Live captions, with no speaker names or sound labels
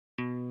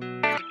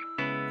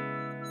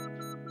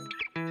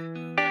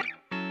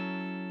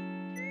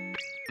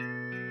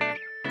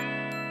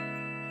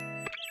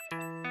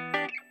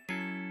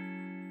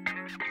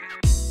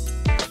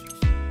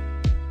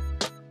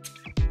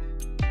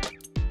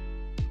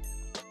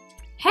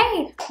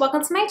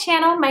welcome to my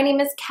channel. My name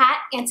is Kat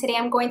and today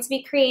I'm going to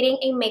be creating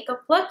a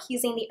makeup look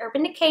using the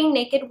Urban Decay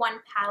Naked One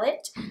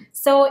palette.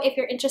 So if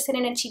you're interested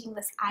in achieving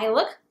this eye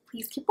look,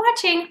 please keep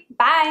watching.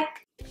 Bye!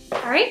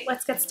 Alright,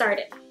 let's get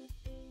started.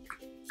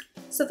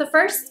 So the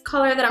first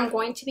color that I'm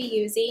going to be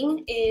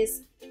using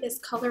is this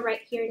color right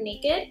here,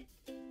 Naked.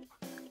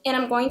 And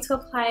I'm going to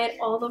apply it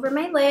all over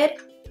my lid.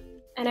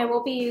 And I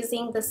will be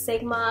using the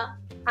Sigma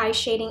Eye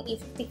Shading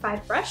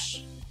E55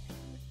 brush.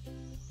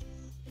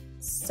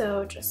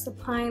 So just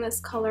applying this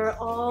color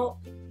all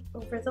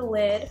over the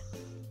lid.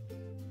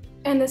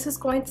 And this is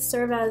going to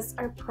serve as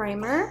our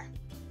primer.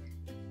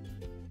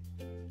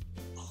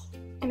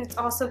 And it's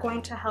also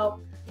going to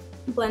help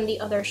blend the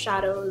other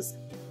shadows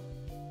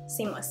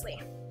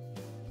seamlessly.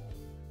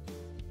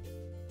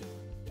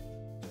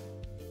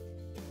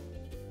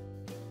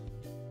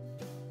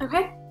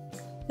 Okay,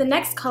 the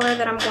next color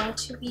that I'm going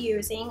to be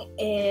using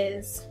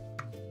is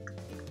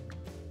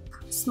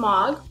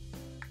Smog.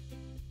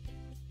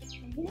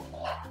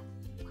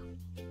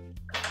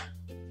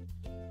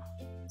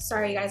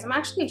 Sorry guys, I'm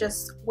actually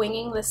just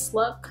winging this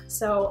look,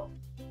 so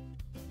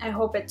I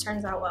hope it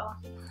turns out well.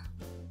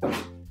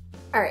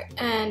 Alright,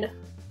 and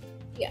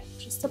yeah,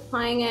 just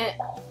applying it,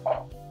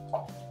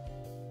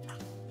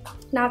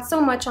 not so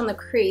much on the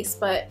crease,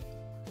 but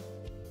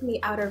in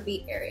the outer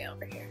V area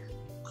over here.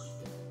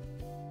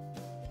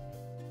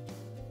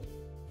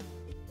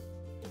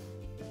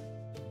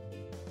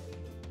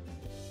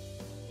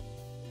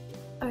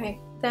 Okay,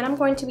 then I'm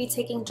going to be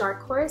taking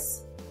Dark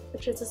Horse,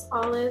 which is this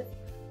olive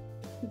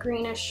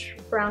greenish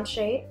brown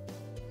shade.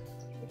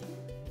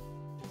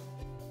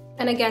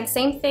 And again,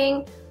 same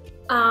thing,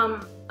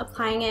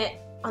 applying it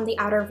on the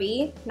outer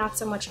V, not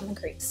so much on the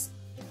crease.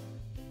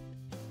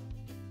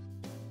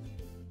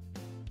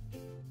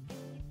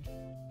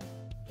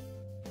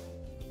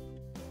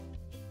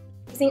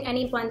 Using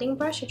any blending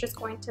brush, you're just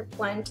going to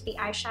blend the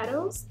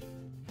eyeshadows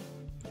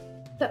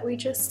that we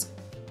just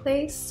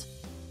placed.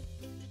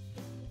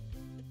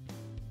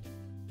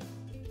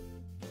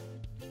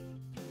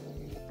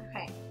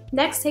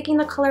 Next, taking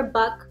the color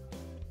Buck,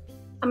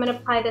 I'm going to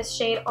apply this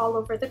shade all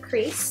over the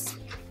crease.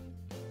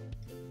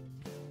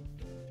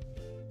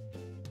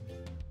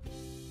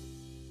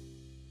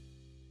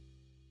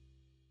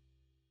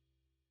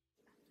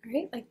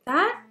 Alright, like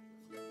that.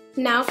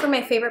 Now for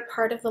my favorite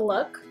part of the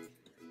look,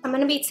 I'm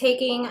going to be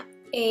taking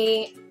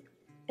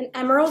an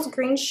emerald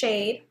green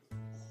shade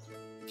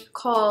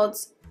called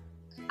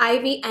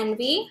Ivy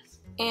Envy,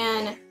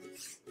 and it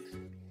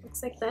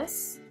looks like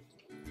this.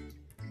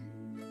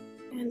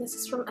 And this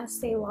is from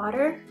Estee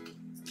Lauder.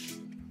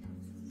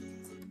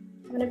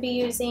 I'm going to be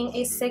using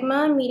a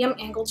Sigma medium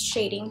angled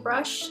shading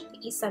brush, the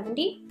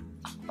E70.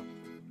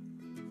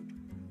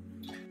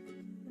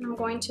 And I'm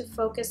going to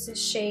focus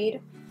this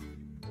shade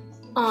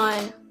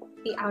on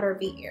the outer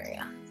V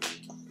area.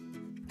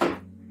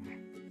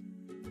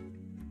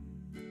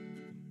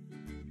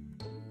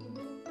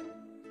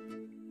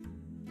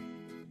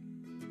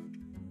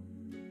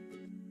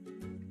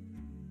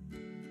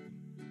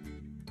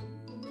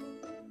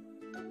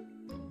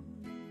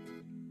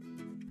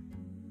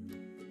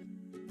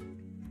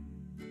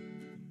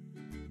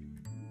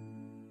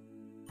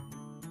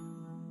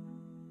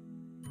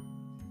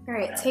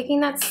 Alright,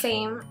 taking that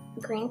same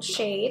green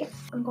shade,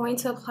 I'm going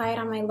to apply it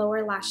on my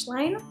lower lash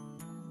line.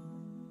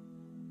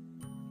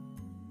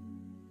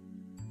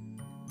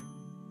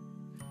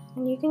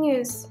 And you can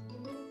use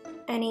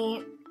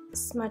any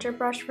smudger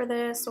brush for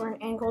this or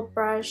an angled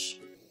brush.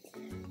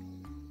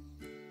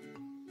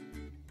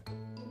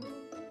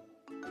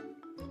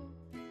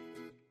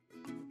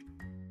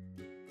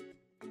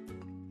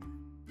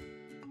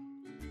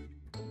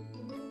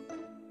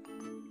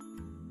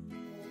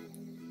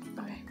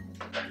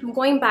 I'm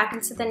going back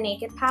into the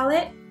Naked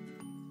palette.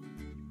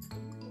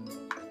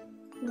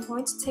 I'm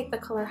going to take the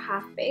color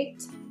Half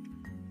Baked,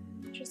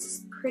 which is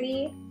this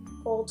pretty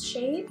gold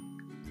shade,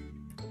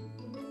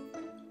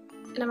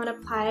 and I'm going to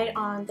apply it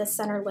on the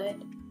center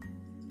lid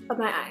of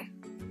my eye.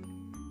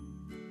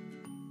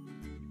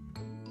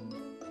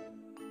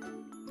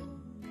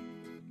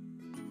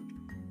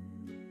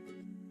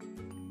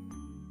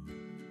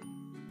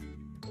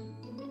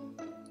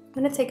 I'm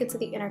going to take it to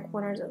the inner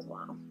corners as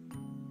well.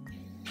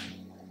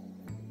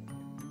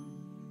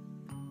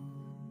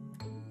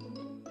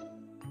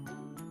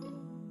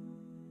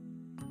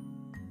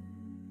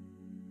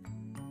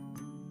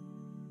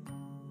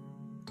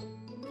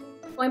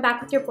 Going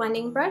back with your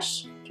blending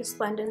brush, just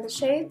blend in the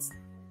shades.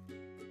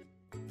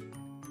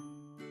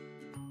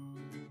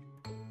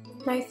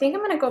 Now I think I'm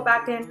going to go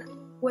back in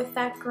with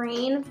that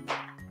green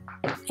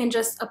and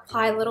just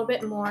apply a little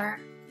bit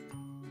more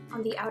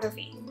on the outer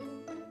V.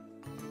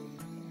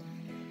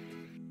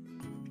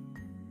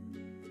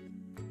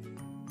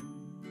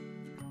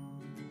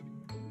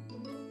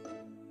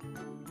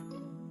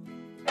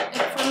 And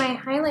for my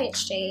highlight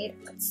shade,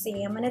 let's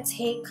see, I'm going to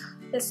take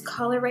this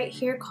color right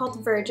here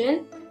called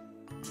Virgin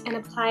and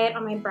apply it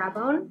on my brow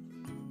bone,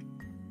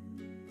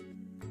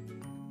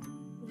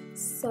 like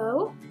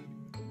so.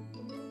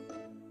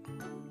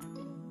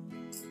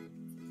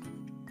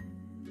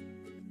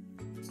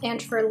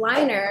 And for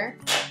liner,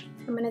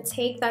 I'm gonna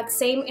take that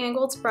same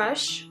angled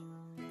brush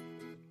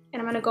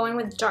and I'm gonna go in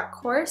with Dark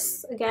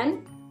Horse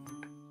again.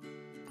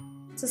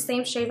 It's the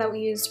same shade that we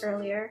used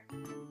earlier.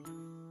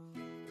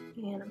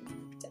 And I'm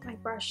gonna dip my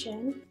brush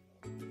in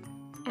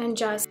and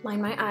just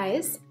line my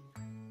eyes.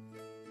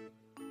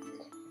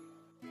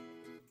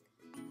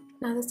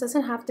 Now this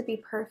doesn't have to be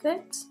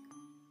perfect.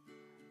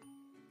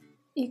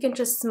 You can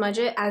just smudge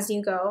it as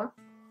you go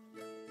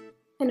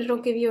and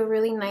it'll give you a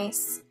really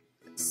nice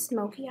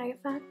smoky eye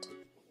effect.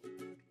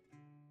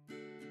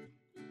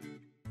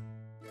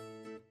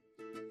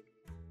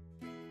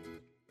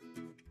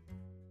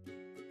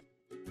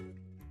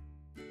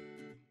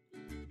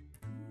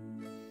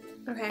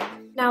 Okay,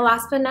 now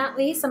last but not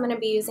least, I'm going to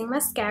be using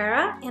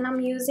mascara, and I'm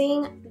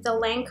using the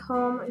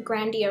Lancome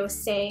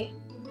Grandiose. I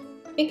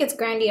think it's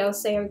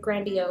Grandiose or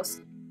Grandiose.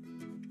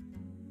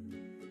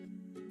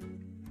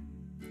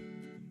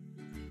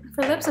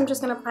 For lips, I'm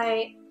just going to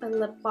apply a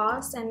lip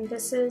gloss, and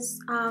this is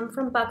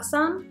from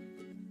Buxom,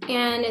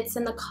 and it's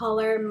in the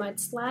color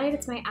Mudslide.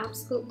 It's my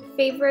absolute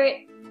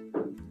favorite.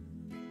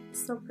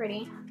 It's so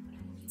pretty.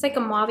 It's like a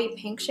mauve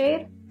pink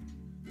shade.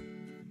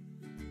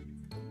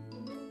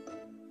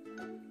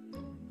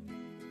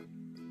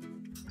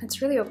 It's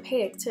really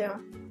opaque too.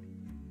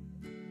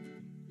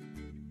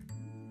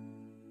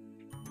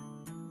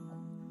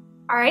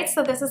 Alright,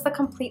 so this is the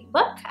complete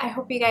look. I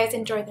hope you guys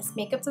enjoyed this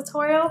makeup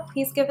tutorial.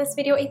 Please give this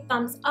video a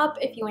thumbs up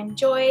if you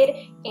enjoyed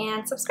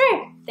and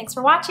subscribe. Thanks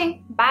for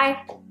watching.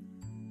 Bye!